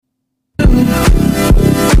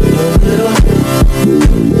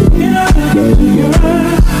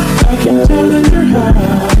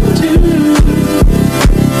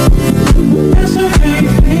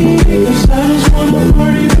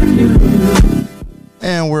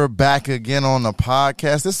And we're back again on the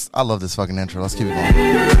podcast. I love this fucking intro. Let's keep it going.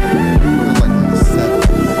 Feels like we're in the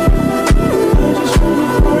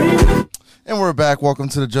 70s. And we're back. Welcome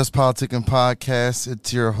to the Just Politicking Podcast.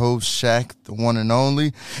 It's your host, Shaq, the one and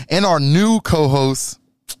only, and our new co-host,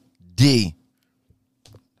 D.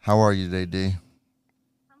 How are you today, D?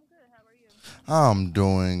 I'm good. How are you? I'm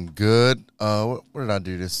doing good. What did I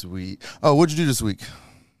do this week? Oh, what'd you do this week?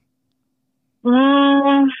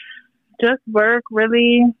 Just work,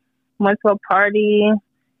 really. Went to a party,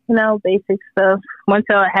 basic stuff. Went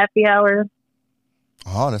to a happy hour.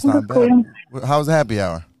 Oh, that's not bad. Cool. How was the happy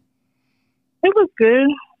hour? It was good.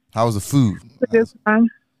 How was the food? It was a good time.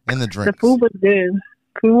 And the drinks? The food was good.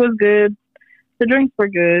 Food was good. The drinks were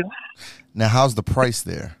good. Now, how's the price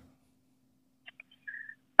there?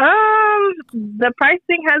 The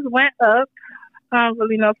pricing has went up. I don't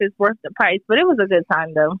really know if it's worth the price, but it was a good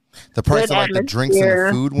time, though. The price Good of like the drinks and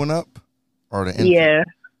the food went up? Or the Yeah.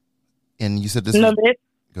 And you said this No, was...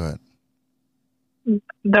 Go ahead.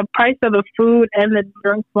 The price of the food and the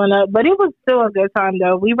drinks went up, but it was still a good time,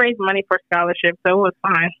 though. We raised money for scholarships, so it was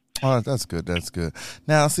fine. Oh, that's good. That's good.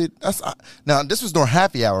 Now, see, now this was during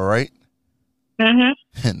happy hour, right?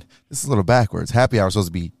 Mm-hmm. And this is a little backwards. Happy hour is supposed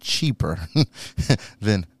to be cheaper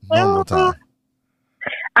than normal time.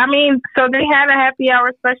 I mean, so they had a happy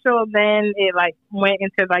hour special, then it went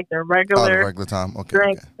into the regular, the regular time. Okay.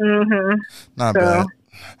 drink. Okay. Mm-hmm. Not bad.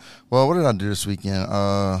 Well, what did I do this weekend?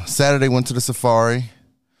 Saturday went to the safari.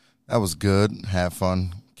 That was good. Had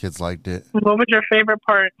fun. Kids liked it. What was your favorite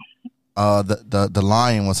part? The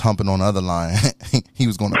lion was humping on the other lion. he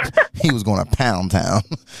was going to pound town.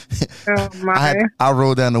 Oh my! I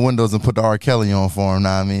rolled down the windows and put the R. Kelly on for him. Know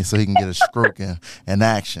what I mean, so he can get a stroke in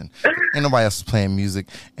action. Ain't nobody else was playing music.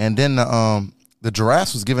 And then the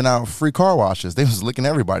giraffes was giving out free car washes. They was licking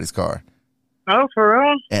everybody's car. Oh, for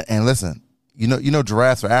real? And listen, you know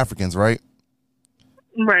giraffes are Africans, right?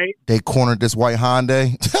 Right. They cornered this white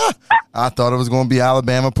Hyundai. I thought it was going to be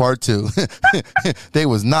Alabama Part 2. They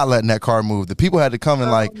was not letting that car move. The people had to come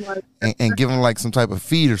and give them some type of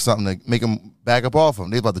feed or something to make them back up off them.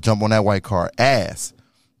 They was about to jump on that white car ass.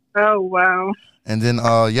 Oh, wow. And then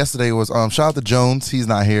yesterday was shout out to Jones. He's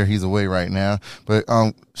not here. He's away right now. But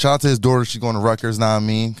shout out to his daughter. She's going to Rutgers, know what I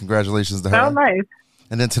mean? Congratulations to her. Oh, nice.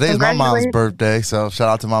 And then today's my mom's birthday. So shout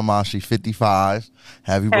out to my mom. She's 55.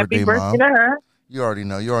 Happy birthday, Mom. Happy birthday to her. You already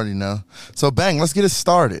know. So, bang, let's get it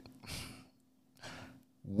started.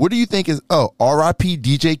 What do you think is... Oh, R.I.P.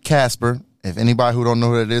 DJ Casper. If anybody who don't know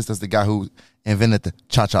who that is, that's the guy who invented the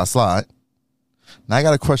cha-cha slide. Now, I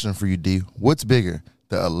got a question for you, D. What's bigger,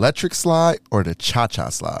 the electric slide or the cha-cha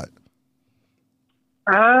slide?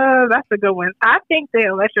 That's a good one. I think the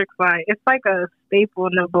electric slide. It's like a staple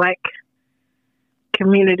in the Black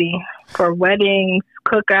community for weddings,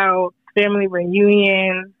 cookouts, family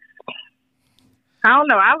reunions. I don't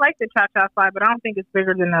know. I like the cha-cha slide, but I don't think it's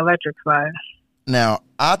bigger than the electric slide. Now,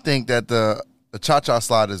 I think that the cha-cha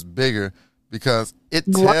slide is bigger because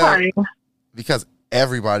because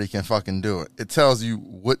everybody can fucking do it. It tells you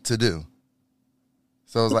what to do.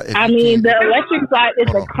 So it's like... the electric slide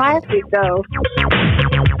is a classic, though.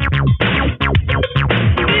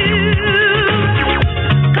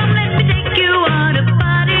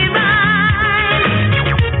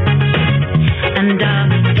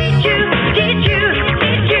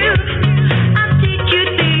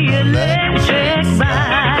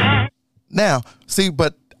 Now, see,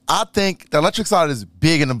 but I think the electric slide is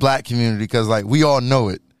big in the Black community because, we all know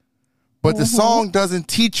it. But the song doesn't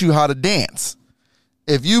teach you how to dance.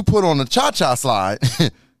 If you put on the cha-cha slide,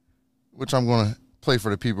 which I'm going to play for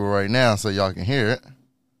the people right now so y'all can hear it.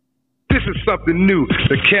 This is something new,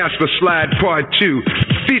 the Casper Slide Part 2,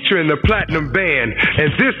 featuring the Platinum Band.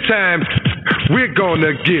 And this time, we're going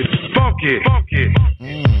to get funky. Funky.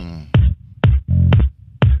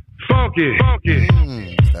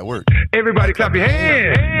 That work. Everybody clap your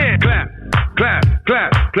hands. Clap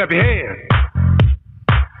your hands.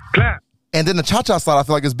 Clap. And then the cha-cha slide, I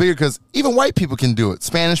feel like, is bigger because even white people can do it.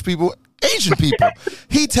 Spanish people, Asian people.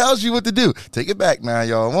 He tells you what to do. Take it back now,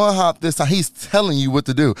 y'all. One hop this time. He's telling you what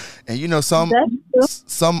to do. And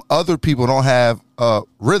some other people don't have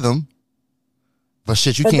rhythm. But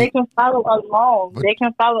shit, you can't. They can follow along. Like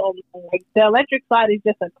the electric slide is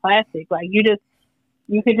just a classic.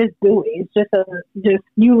 You can just do it. It's just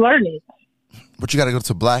you learn it. But you got to go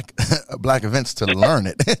to black events to learn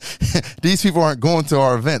it. These people aren't going to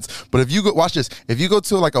our events. But if you go, watch this. If you go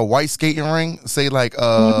to a white skating ring, say I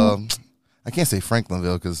can't say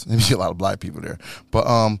Franklinville because there's a lot of black people there. But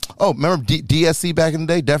remember DSC back in the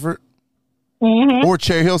day, Defford? Mm-hmm. Or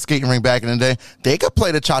Cherry Hill skating ring back in the day. They could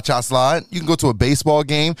play the cha-cha slide. You can go to a baseball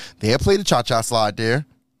game. They'll play the cha-cha slide there.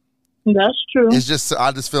 That's true. It's just,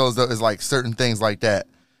 I just feel as though it's like certain things like that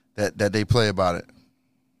they play about it.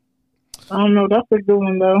 I don't know. That's a good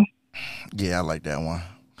one, though. Yeah, I like that one.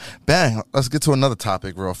 Bang, let's get to another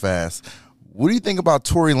topic real fast. What do you think about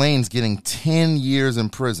Tory Lanez getting 10 years in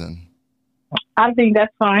prison? I think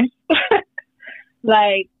that's fine.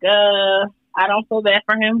 I don't feel bad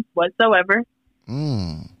for him whatsoever.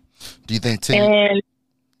 Do you think 10 And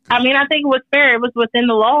I mean, I think it was fair. It was within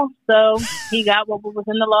the law, so he got what was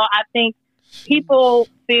within the law. I think people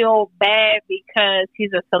feel bad because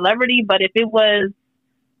he's a celebrity, but if it was,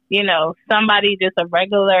 somebody just a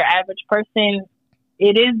regular average person,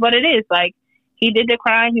 it is what it is. Like, he did the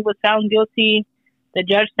crime, he was found guilty, the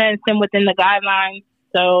judge sentenced him within the guidelines,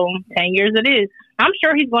 so 10 years it is. I'm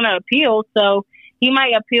sure he's going to appeal, so he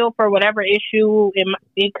might appeal for whatever issue.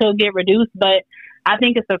 It could get reduced, but I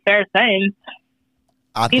think it's a fair sentence.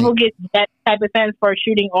 People get that type of sentence for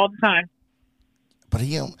shooting all the time. But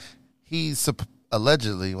he's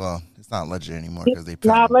allegedly, well, it's not alleged anymore because they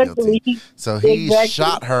found him guilty. So he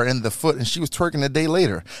shot her in the foot, and she was twerking a day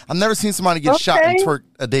later. I've never seen somebody get shot and twerk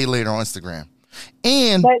a day later on Instagram.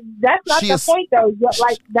 And but that's not the point, though.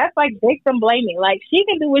 Like, that's like victim blaming. Like, she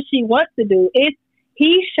can do what she wants to do.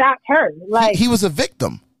 He shot her. Like, he was a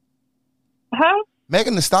victim. Huh?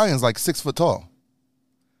 Megan Thee Stallion's like 6 foot tall.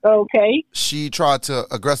 Okay. She tried to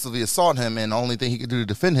aggressively assault him, and the only thing he could do to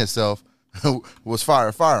defend himself was fire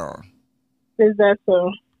a firearm. Is that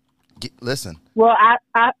so? Listen. Well,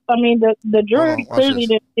 I mean, the jury clearly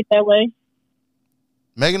didn't get that way.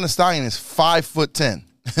 Megan Thee Stallion is 5'10".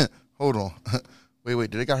 Hold on. Wait.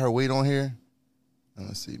 Did they got her weight on here?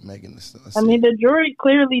 Let's see. Megan Thee Stallion. I mean, the jury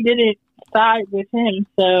clearly didn't side with him,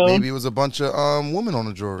 so maybe it was a bunch of women on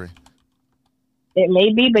the jury. It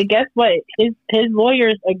may be, but guess what? His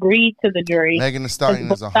lawyers agreed to the jury. Megan Thee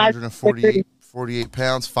Stallion is 148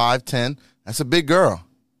 pounds, 5'10". That's a big girl.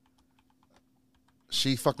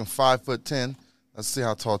 She fucking 5'10". Let's see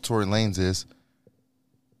how tall Tory Lanez is.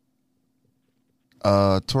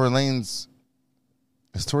 Tory Lanez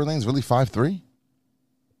really 5'3"?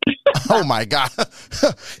 Oh my God.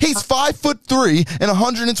 He's 5'3" and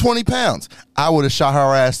 120 pounds. I would have shot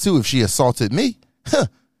her ass too if she assaulted me.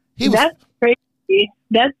 That's crazy.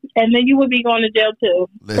 And then you would be going to jail too.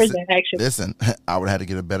 Prison, actually. Listen, I would have had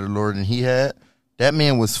to get a better lawyer than he had. That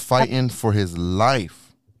man was fighting for his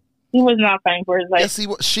life. He was not fighting for his life. Yes, he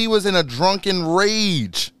was. She was in a drunken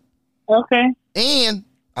rage. Okay. And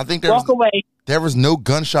I think there was no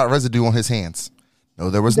gunshot residue on his hands. No,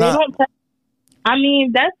 there was not. I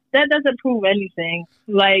mean, that doesn't prove anything.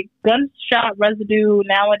 Like, gunshot residue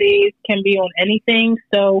nowadays can be on anything,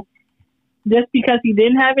 so just because he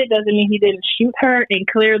didn't have it doesn't mean he didn't shoot her, and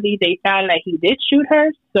clearly they found that he did shoot her,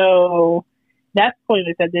 so that's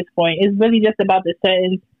pointless at this point. It's really just about the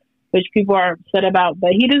sentence, which people are upset about,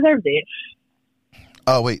 but he deserved it.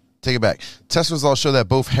 Oh, wait, take it back. Test results show that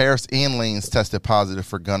both Harris and Lanez tested positive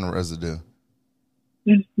for gun residue.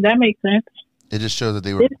 That makes sense. It just shows that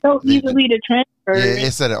they were... It's so easily to transfer. Yeah,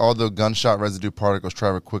 it said that although gunshot residue particles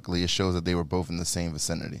travel quickly, it shows that they were both in the same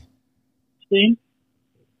vicinity. See?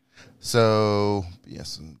 So,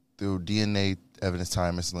 yes, through DNA evidence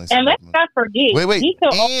time, miscellaneous. And let's not forget. Wait.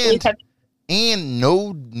 And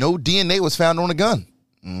no DNA was found on the gun.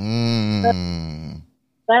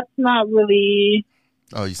 That's not really...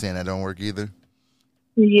 Oh, you saying that don't work either?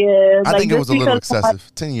 Yeah. I think it was a little excessive.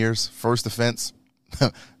 10 years, first offense.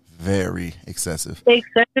 Very excessive.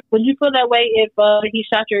 Excessive? Would you feel that way if he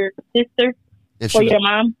shot your sister or your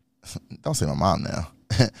mom? Don't say my mom now.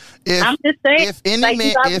 I'm just saying.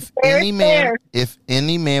 If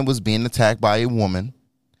any man was being attacked by a woman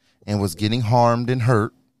and was getting harmed and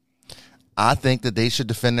hurt, I think that they should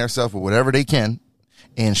defend themselves with whatever they can.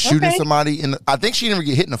 And shooting somebody I think she didn't even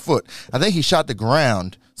get hit in the foot. I think he shot the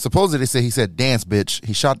ground. Supposedly he said dance bitch.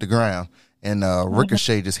 He shot the ground. And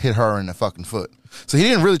Ricochet just hit her in the fucking foot. So he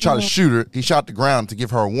didn't really try to shoot her. He shot the ground to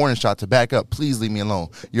give her a warning shot to back up. Please leave me alone.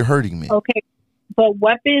 You're hurting me. Okay. But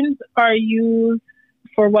weapons are used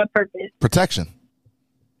for what purpose? Protection.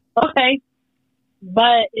 Okay.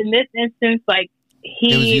 But in this instance, like,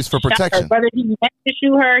 it was used for protection. Whether he meant to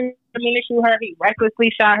shoot her, he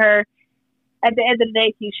recklessly shot her. At the end of the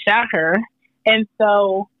day, he shot her. And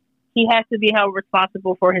so he has to be held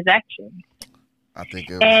responsible for his actions. I think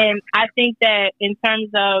that in terms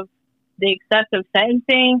of the excessive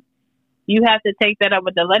sentencing, you have to take that up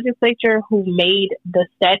with the legislature who made the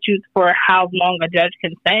statutes for how long a judge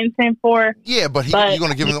can sentence him for. Yeah, but you're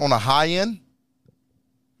going to give him on a high end?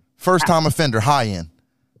 First time offender, high end.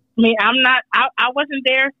 I mean, I wasn't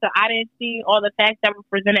there, so I didn't see all the facts that were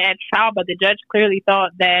presented at trial, but the judge clearly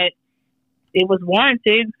thought that it was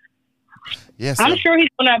warranted. Yes, I'm sure he's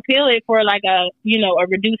going to appeal it for like a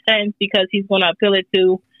reduced sentence because he's going to appeal it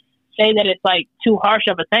to say that it's like too harsh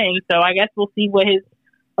of a sentence. So I guess we'll see what his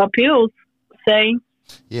appeals say.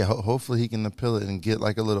 Yeah, hopefully he can appeal it and get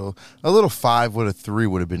like a little 5 with a 3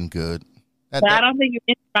 would have been good. But I don't think you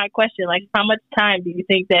answered my question. Like, how much time do you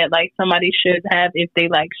think that like somebody should have if they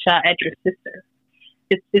like shot at your sister?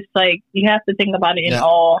 It's like you have to think about it in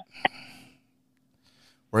all.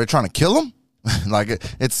 Were they trying to kill him? Like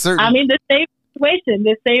it's certain. I mean, the same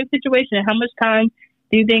situation. How much time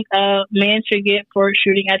do you think a man should get for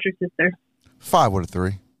shooting at your sister? 5 with a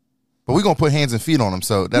 3. But we're gonna put hands and feet on him,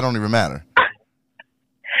 so that don't even matter.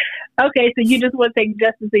 Okay, so you just want to take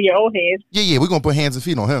justice in your own hands. Yeah, we're gonna put hands and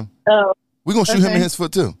feet on him. Oh. We're gonna shoot him in his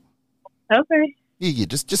foot too. Okay. Yeah,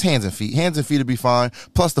 just hands and feet. Hands and feet will be fine.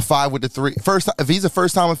 Plus the 5 with the 3. If he's a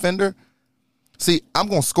first time offender, see, I'm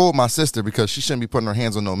gonna scold my sister because she shouldn't be putting her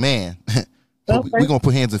hands on no man. But we're gonna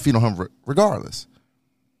put hands and feet on him regardless.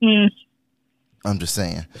 I'm just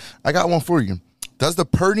saying. I got one for you. Does the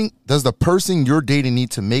person you're dating need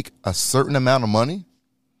to make a certain amount of money?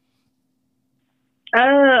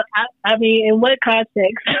 I mean, in what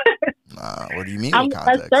context? What do you mean? What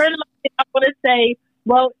context? I want to say,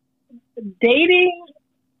 well, dating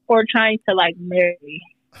or trying to like marry.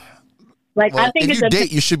 Like, well, I think if you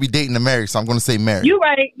date, you should be dating to marry. So I'm going to say marry. You're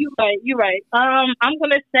right. I'm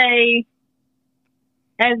going to say,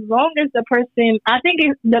 as long as the person, I think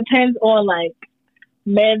it depends on like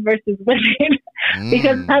men versus women,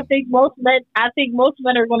 because I think most men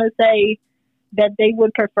are going to say that they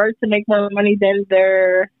would prefer to make more money than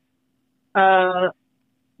their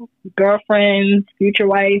girlfriend, future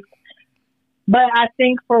wife. But I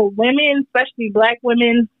think for women, especially Black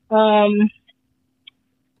women, I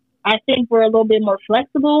think we're a little bit more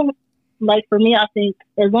flexible. Like for me, I think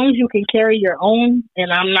as long as you can carry your own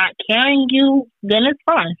and I'm not carrying you, then it's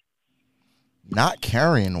fine. Not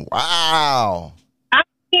carrying? Wow. I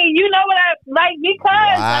mean, you know what I like,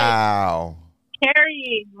 because wow. Like,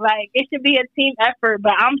 carrying, like it should be a team effort,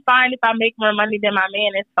 but I'm fine if I make more money than my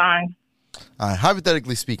man, it's fine.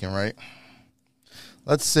 Hypothetically speaking, right?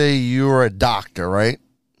 Let's say you're a doctor, right?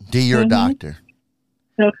 You're a doctor.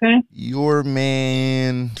 Okay. Your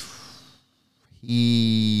man,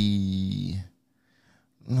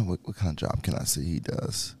 what kind of job can I say he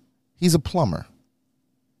does? He's a plumber.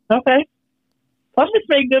 Okay. Plumbers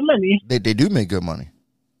make good money. They do make good money.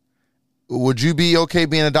 Would you be okay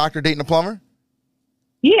being a doctor dating a plumber?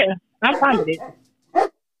 Yeah, I'm fine with it.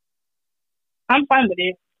 I'm fine with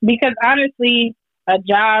it. Because honestly, a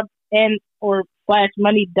job or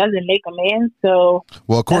money doesn't make a man. So,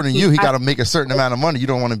 well, according to you, he got to make a certain amount of money. You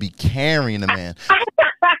don't want to be carrying a man.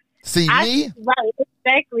 See me? Right,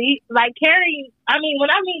 exactly. Like carrying. I mean, when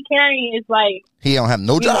I mean carrying, it's like he don't have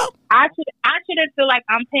no job. Know, I shouldn't feel like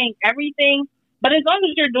I'm paying everything. But as long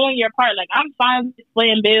as you're doing your part, like I'm fine with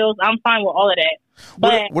displaying bills. I'm fine with all of that.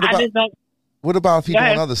 But what about, I just don't. What about if he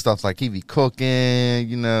doing other stuff like he be cooking?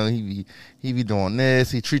 You know, he be doing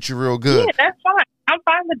this. He treats you real good. Yeah, that's fine. I'm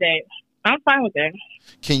fine with that. I'm fine with that.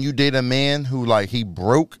 Can you date a man who like he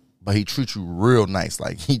broke, but he treats you real nice?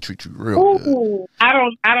 Like he treats you real good. I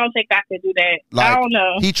don't think I could do that. Like, I don't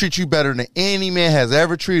know. He treats you better than any man has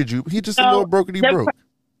ever treated you. He just a little brokety broke.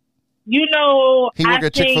 You know, he work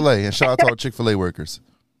at Chick-fil-A, and shout out to all Chick-fil-A workers.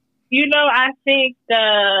 You know, I think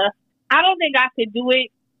I don't think I could do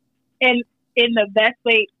it in the best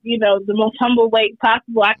way, you know, the most humble way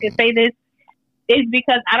possible. I can say this is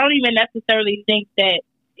because I don't even necessarily think that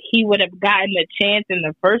he would have gotten the chance in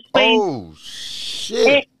the first place. Oh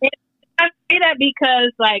shit! I say that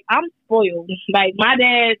because, like, I'm spoiled. Like my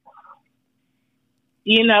dad,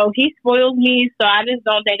 you know, he spoils me, so I just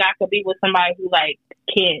don't think I could be with somebody who like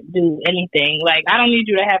can't do anything. Like, I don't need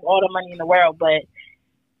you to have all the money in the world, but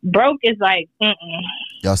broke is like,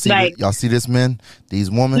 Y'all see, like, y'all see this, men?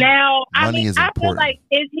 These women. Now, money is important.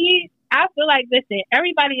 I feel like listen,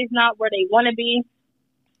 everybody is not where they want to be.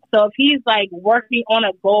 So if he's like working on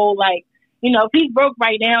a goal, like, you know, if he's broke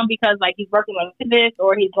right now because like he's working on this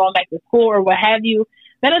or he's going back to school or what have you,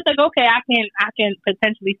 then it's like, okay, I can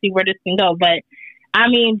potentially see where this can go. But I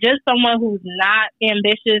mean, just someone who's not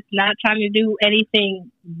ambitious, not trying to do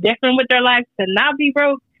anything different with their life, to not be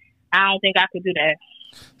broke, I don't think I could do that.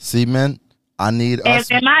 See, man, I need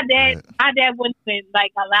us. And my dad wouldn't even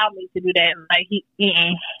like allow me to do that. Like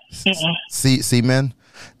See, man,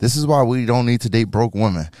 this is why we don't need to date broke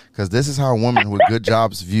women, because this is how women with good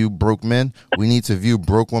jobs view broke men. We need to view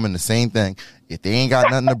broke women the same thing. If they ain't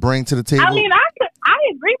got nothing to bring to the table. I mean, I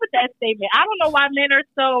agree with that statement. I don't know why men are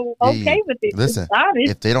so okay with it. Listen,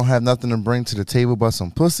 if they don't have nothing to bring to the table but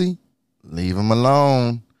some pussy, leave them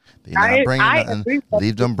alone. They not bringing nothing.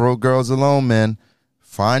 Leave them broke girls alone, man.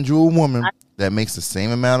 Find you a woman that makes the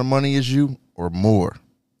same amount of money as you or more.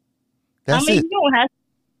 That's it. You don't have.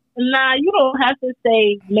 You don't have to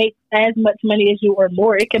say make as much money as you or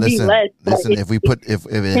more. It can be less. Listen, if we put if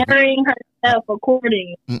carrying herself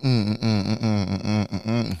according.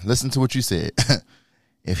 Listen to what you said.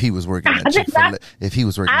 If he was working at Chick-fil-A,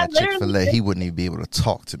 Chick-fil-A, he wouldn't even be able to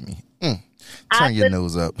talk to me. Turn your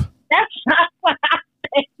nose up. That's not what I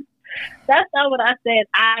said. That's not what I said.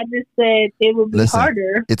 I just said it would be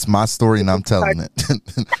harder. It's my story and I'm telling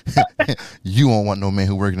it. You won't want no man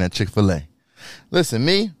who working at Chick-fil-A. Listen,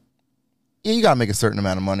 me, you gotta make a certain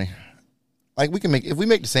amount of money. Like if we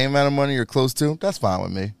make the same amount of money or close to, that's fine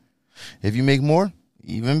with me. If you make more,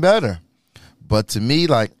 even better. But to me,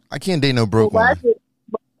 like, I can't date no broke woman. Why is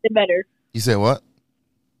it better? You said what?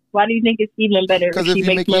 Why do you think it's even better? Because if you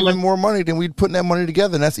make even more money, then we'd putting that money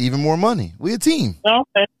together, and that's even more money. We a team.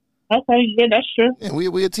 Okay, yeah, that's true. Yeah,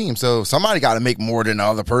 we a team. So somebody got to make more than the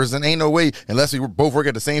other person. Ain't no way, unless we both work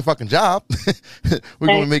at the same fucking job, we're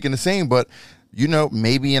going to be making the same. But, you know,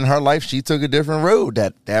 maybe in her life, she took a different road.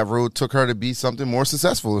 That road took her to be something more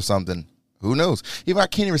successful or something. Who knows? Even I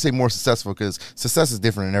can't even say more successful because success is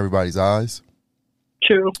different in everybody's eyes.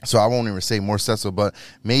 True. So I won't even say more successful, but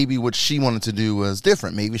maybe what she wanted to do was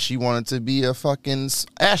different. Maybe she wanted to be a fucking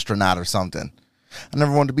astronaut or something. I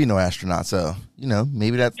never wanted to be no astronaut, so, you know,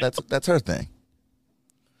 maybe that's her thing.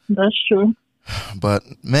 That's true. But,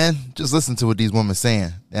 man, just listen to what these women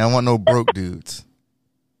saying. They don't want no broke dudes.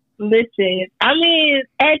 Listen, I mean,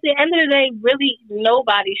 at the end of the day, really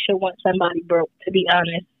nobody should want somebody broke, to be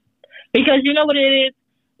honest. Because you know what it is?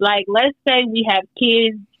 Like, let's say we have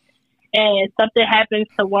kids and something happens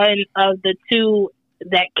to one of the two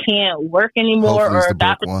that can't work anymore, or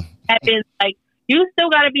adoption happens, like, you still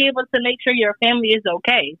got to be able to make sure your family is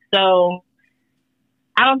okay. So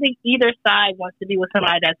I don't think either side wants to be with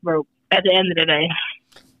somebody that's broke at the end of the day.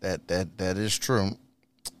 That is true.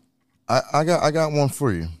 I got one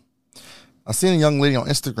for you. I seen a young lady on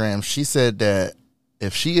Instagram. She said that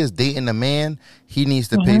if she is dating a man, he needs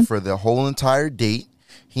to pay for the whole entire date.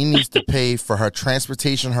 He needs to pay for her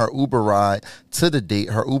transportation, her Uber ride to the date,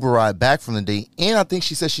 her Uber ride back from the date, and I think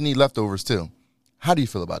she said she need leftovers too. How do you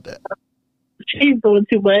feel about that? She's doing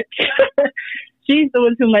too much. She's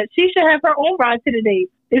doing too much. She should have her own ride to the date.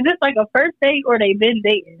 Is this like a first date or they been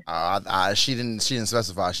dating? She didn't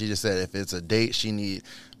specify. She just said if it's a date, she need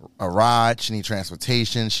a ride, she need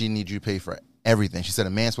transportation, she needs you to pay for everything. She said a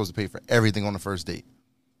man's supposed to pay for everything on the first date.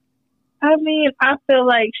 I mean, I feel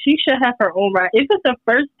like she should have her own ride. If it's a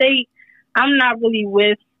first date, I'm not really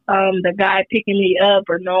with the guy picking me up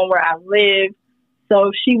or knowing where I live. So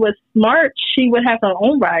if she was smart, she would have her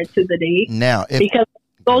own ride to the date. Now, because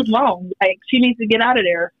it goes wrong. Like, she needs to get out of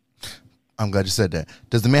there. I'm glad you said that.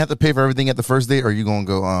 Does the man have to pay for everything at the first date, or are you going to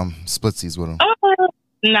go splitsies with him?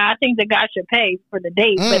 Nah, I think the guy should pay for the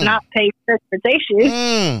date, but not pay for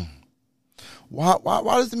transportation. Why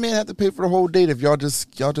does the man have to pay for the whole date if y'all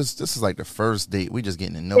just this is like the first date? We just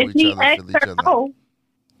getting to know each other, feel each other.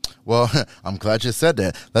 Well, I'm glad you said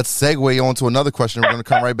that. Let's segue on to another question. We're going to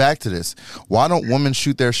come right back to this. Why don't women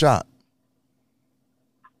shoot their shot?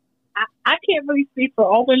 I can't really speak for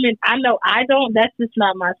all women. I know I don't. That's just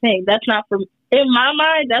not my thing. That's not for in my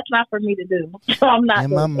mind. That's not for me to do. So I'm not.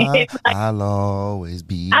 In my mind, I'll always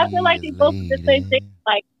be. I feel like they both do the same thing.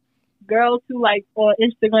 Like girls who like on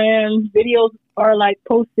Instagram videos are like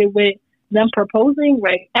posted with them proposing.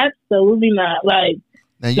 Right? Absolutely not. Like,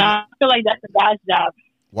 I feel like that's a guy's job.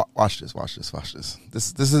 Watch this.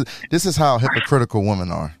 This is how hypocritical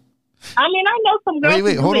women are. I mean, I know some girls.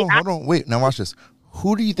 Wait, hold on. Wait, now watch this.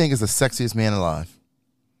 Who do you think is the sexiest man alive?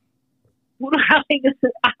 Who do I think is?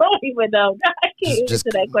 I don't even know. I can't answer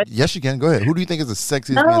that question. Yes, you can. Go ahead. Who do you think is the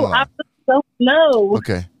sexiest man alive? I don't know.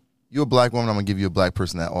 Okay, you're a black woman. I'm gonna give you a black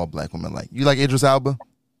person that all black women like. You like Idris Elba?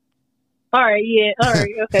 All right, yeah. All right,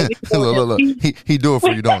 okay. Look. He do it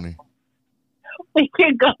for you, don't he? We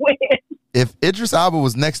can go in. If Idris Elba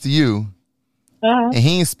was next to you and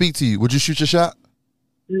he didn't speak to you, would you shoot your shot?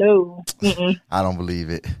 No. Mm-mm. I don't believe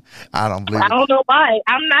it. I don't know why.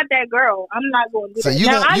 I'm not that girl. I'm not going to do that.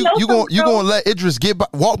 So you gonna let Idris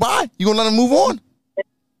walk by? You gonna let him move on?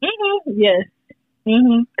 Mm-hmm. Yes.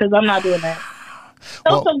 Mm-hmm. Because I'm not doing that.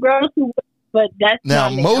 Some girls who, but that's now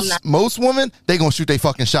not most women they gonna shoot their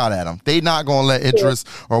fucking shot at him. They not gonna let Idris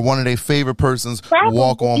or one of their favorite persons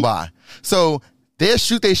walk on by. So they'll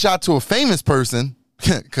shoot their shot to a famous person.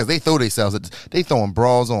 Because they throw themselves they throwing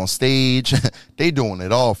bras on stage. They doing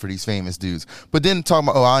it all for these famous dudes. But then talking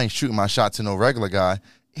about, I ain't shooting my shot to no regular guy.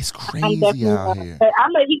 It's I'm crazy definitely out not. here. But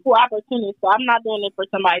I'm an equal opportunist, so I'm not doing it for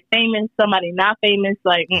somebody famous, somebody not famous.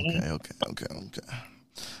 Like, Okay.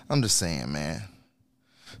 I'm just saying, man.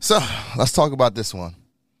 So let's talk about this one.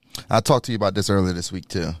 I talked to you about this earlier this week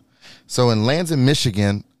too. So in Lansing,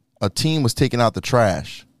 Michigan, a teen was taking out the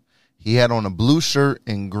trash. He had on a blue shirt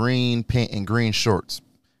and green pant and green shorts.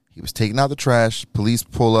 He was taking out the trash. Police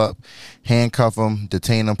pull up, handcuff him,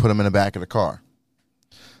 detain him, put him in the back of the car.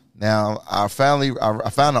 Now, I found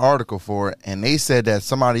an article for it, and they said that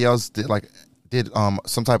somebody else did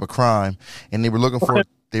some type of crime, and they were looking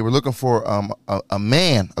for a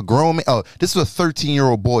man, a grown man. Oh, this was a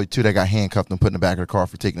 13-year-old boy too that got handcuffed and put in the back of the car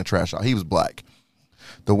for taking the trash out. He was black.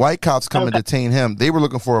 The white cops come and detain him. They were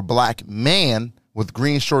looking for a black man with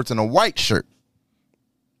green shorts and a white shirt.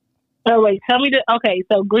 oh wait, tell me okay,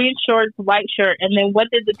 so green shorts, white shirt, and then what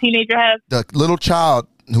did the teenager have? The little child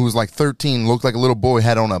who was like 13, looked like a little boy,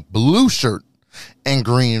 had on a blue shirt and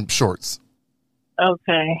green shorts.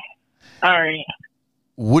 Okay, all right.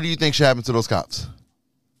 What do you think should happen to those cops?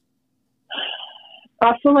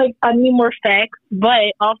 I feel like I need more facts,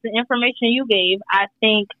 but off the information you gave, I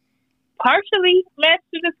think partially matched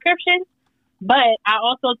the description, but I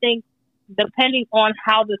also think depending on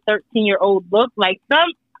how the 13-year-old looked, like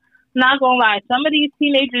not gonna lie, some of these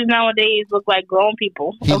teenagers nowadays look like grown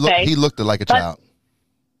people. He looked like a child.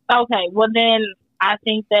 Okay, well then I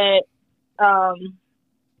think that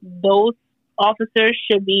those officers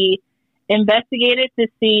should be investigated to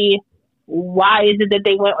see why is it that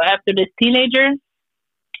they went after this teenager.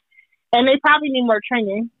 And they probably need more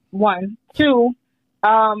training, one. Two,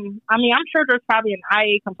 I mean, I'm sure there's probably an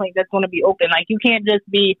IA complaint that's going to be open. Like, you can't just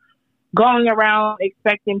be going around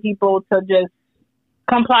expecting people to just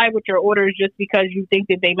comply with your orders just because you think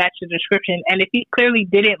that they match the description. And if he clearly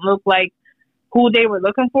didn't look like who they were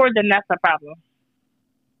looking for, then that's a problem.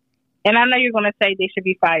 And I know you're going to say they should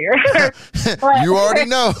be fired. You already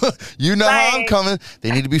know. You know how I'm coming.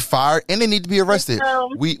 They need to be fired and they need to be arrested.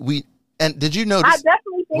 And did you notice? I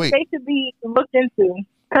definitely think they should be looked into.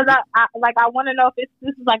 Because I want to know if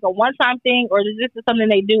this is like a one-time thing or is this something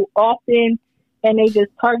they do often and they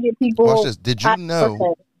just target people. Watch this. Did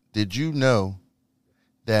you know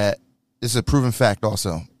that this is a proven fact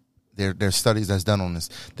also? There's studies that's done on this,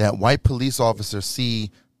 that white police officers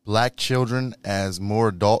see black children as more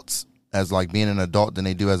adults, as like being an adult than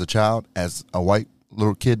they do as a child, as a white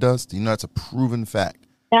little kid does. Do you know that's a proven fact?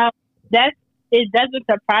 Now, it doesn't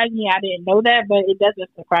surprise me. I didn't know that, but it doesn't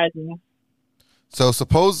surprise me. So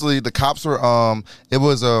supposedly the cops were, it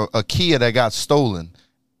was a Kia that got stolen,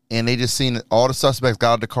 and they just seen all the suspects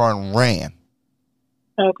got out of the car and ran.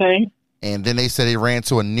 Okay. And then they said they ran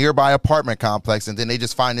to a nearby apartment complex, and then they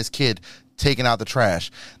just find this kid taking out the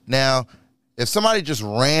trash. Now, if somebody just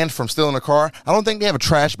ran from stealing a car, I don't think they have a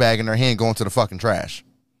trash bag in their hand going to the fucking trash.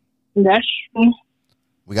 That's true.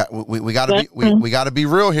 We got to be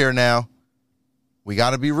real here now. We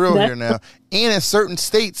got to be real here now. And in certain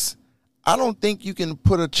states, I don't think you can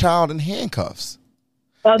put a child in handcuffs.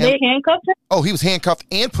 Oh, they handcuffed him? Oh, he was handcuffed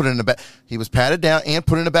and put in the back. He was patted down and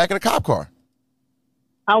put in the back of the cop car.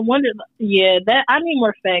 I wonder. Yeah, I need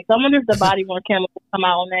more facts. I wonder if the body worn camera will come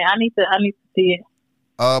out on that. I need to see it.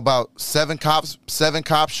 About seven cops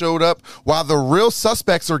showed up while the real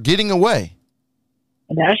suspects are getting away.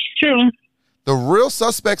 That's true. The real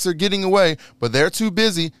suspects are getting away, but they're too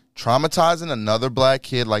busy traumatizing another black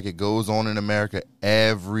kid like it goes on in America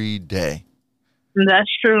every day.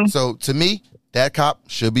 That's true. So to me, that cop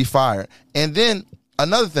should be fired. And then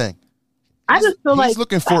another thing, I just feel like he's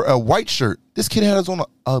looking for a white shirt. This kid has on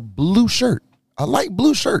a blue shirt, a light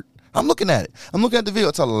blue shirt. I'm looking at it. I'm looking at the video.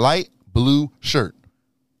 It's a light blue shirt.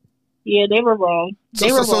 Yeah, they were wrong.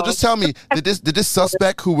 So just tell me, did this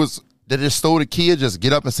suspect that just stole the Kia just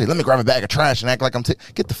get up and say, "Let me grab a bag of trash" and act like I'm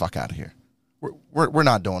get the fuck out of here? We're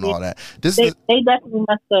not doing all that. They definitely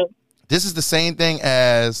messed up. This is the same thing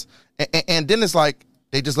as, and then it's like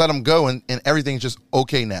they just let them go and everything's just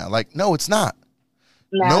okay now. Like, no, it's not.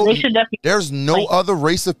 No, they should definitely. There's no other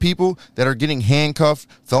race of people that are getting handcuffed,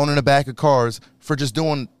 thrown in the back of cars for just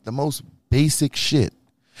doing the most basic shit.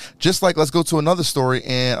 Just like, let's go to another story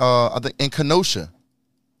in Kenosha.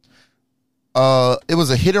 It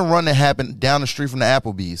was a hit and run that happened down the street from the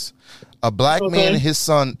Applebee's. A black man, his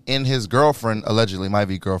son, and his girlfriend, allegedly, might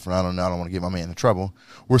be girlfriend, I don't know, I don't want to get my man in trouble,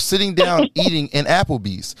 were sitting down eating in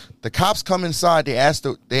Applebee's. The cops come inside, they asked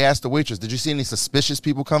the waitress, "Did you see any suspicious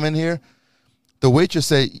people come in here?" The waitress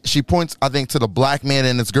said, she points, I think, to the black man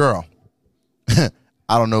and his girl. I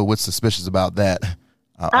don't know what's suspicious about that.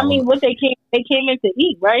 I mean, what they came in to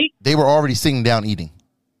eat, right? They were already sitting down eating.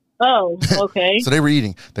 Oh, okay. So they were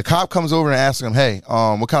eating. The cop comes over and asks him, hey,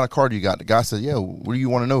 what kind of car do you got? The guy said, yeah, what do you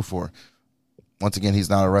want to know for? Once again, he's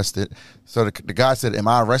not arrested. So the guy said, am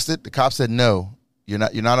I arrested? The cop said, no, you're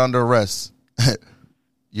not under arrest.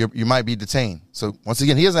 You might be detained. So once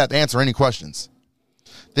again, he doesn't have to answer any questions.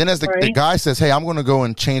 Then as the guy says, hey, I'm going to go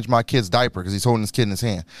and change my kid's diaper because he's holding his kid in his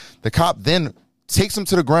hand. The cop then takes him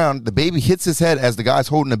to the ground. The baby hits his head as the guy's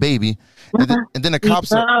holding the baby. And then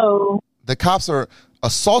the cops are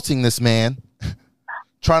assaulting this man,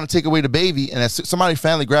 trying to take away the baby. And as somebody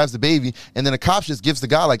finally grabs the baby, and then the cops just gives the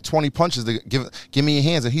guy like 20 punches to give me your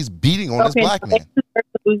hands. And he's beating on this black man. They deserve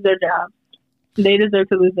to lose their jobs. They deserve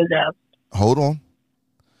to lose their jobs. Hold on.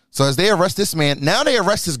 So as they arrest this man, now they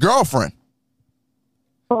arrest his girlfriend.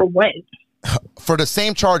 For what? For the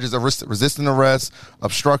same charges of resisting arrest,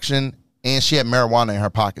 obstruction, and she had marijuana in her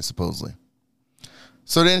pocket, supposedly.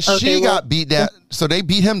 So then she got beat down. So they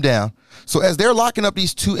beat him down. So as they're locking up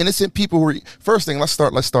these two innocent people who were, first thing, let's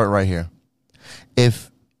start right here.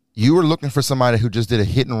 If you were looking for somebody who just did a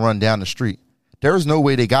hit and run down the street, there is no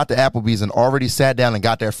way they got to Applebee's and already sat down and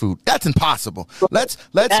got their food. That's impossible. Let's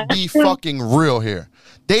be fucking real here.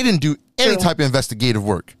 They didn't do any type of investigative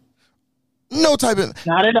work. No type of,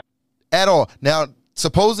 not at all. Now,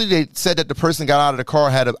 supposedly they said that the person got out of the car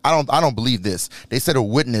had a, I don't believe this. They said a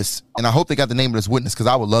witness, and I hope they got the name of this witness because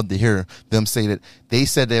I would love to hear them say that. They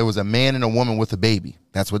said there was a man and a woman with a baby.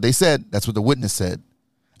 That's what they said. That's what the witness said.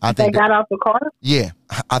 I think they got out the car? Yeah,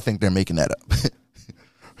 I think they're making that up.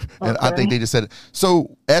 And I think they just said it.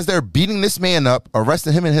 So as they're beating this man up,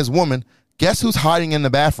 arresting him and his woman, guess who's hiding in the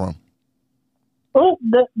bathroom? Oh,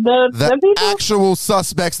 the people? Actual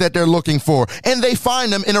suspects that they're looking for. And they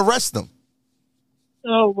find them and arrest them.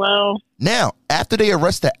 Oh, wow. Now, after they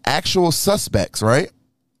arrest the actual suspects, right?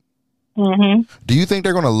 Mm-hmm. Do you think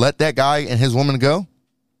they're going to let that guy and his woman go?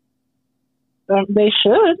 They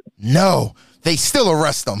should. No, they still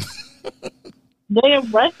arrest them. They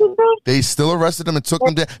arrested them? They still arrested them and took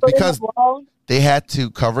them down because they had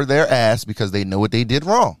to cover their ass because they know what they did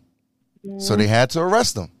wrong. Mm-hmm. So they had to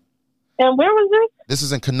arrest them. And where was this? This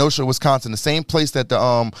is in Kenosha, Wisconsin, the same place that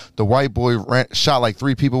the white boy shot like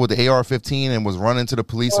 3 people with the AR-15 and was running to the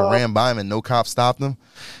police and ran by him and no cop stopped him.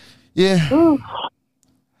 Yeah. Ooh.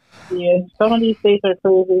 Yeah, some of these states are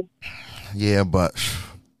crazy. Yeah, but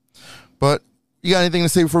you got anything to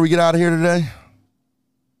say before we get out of here today?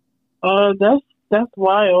 That's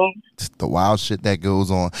wild. It's the wild shit that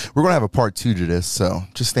goes on. We're gonna have a part 2 to this, so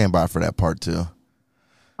just stand by for that part 2.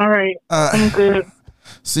 All right, I'm good.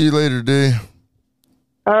 See you later, D.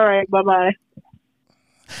 All right, bye-bye.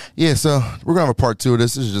 Yeah, so we're going to have a part 2 of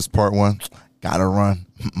this. This is just part 1. Gotta run.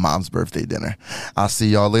 Mom's birthday dinner. I'll see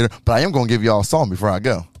y'all later. But I am going to give y'all a song before I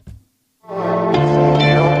go.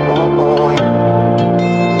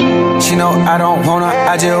 She know I don't wanna,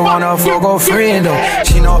 I just wanna fuck her friend though.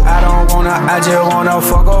 She know I don't wanna, I just wanna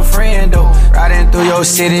fuck her friend though. Riding through your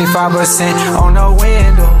city, 5% on the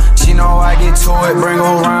window. She know I get to it, bring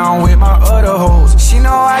her around with my other hoes. She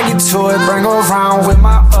know I get to it, bring her around with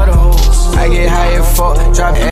my other hoes. I get high as fuck, drop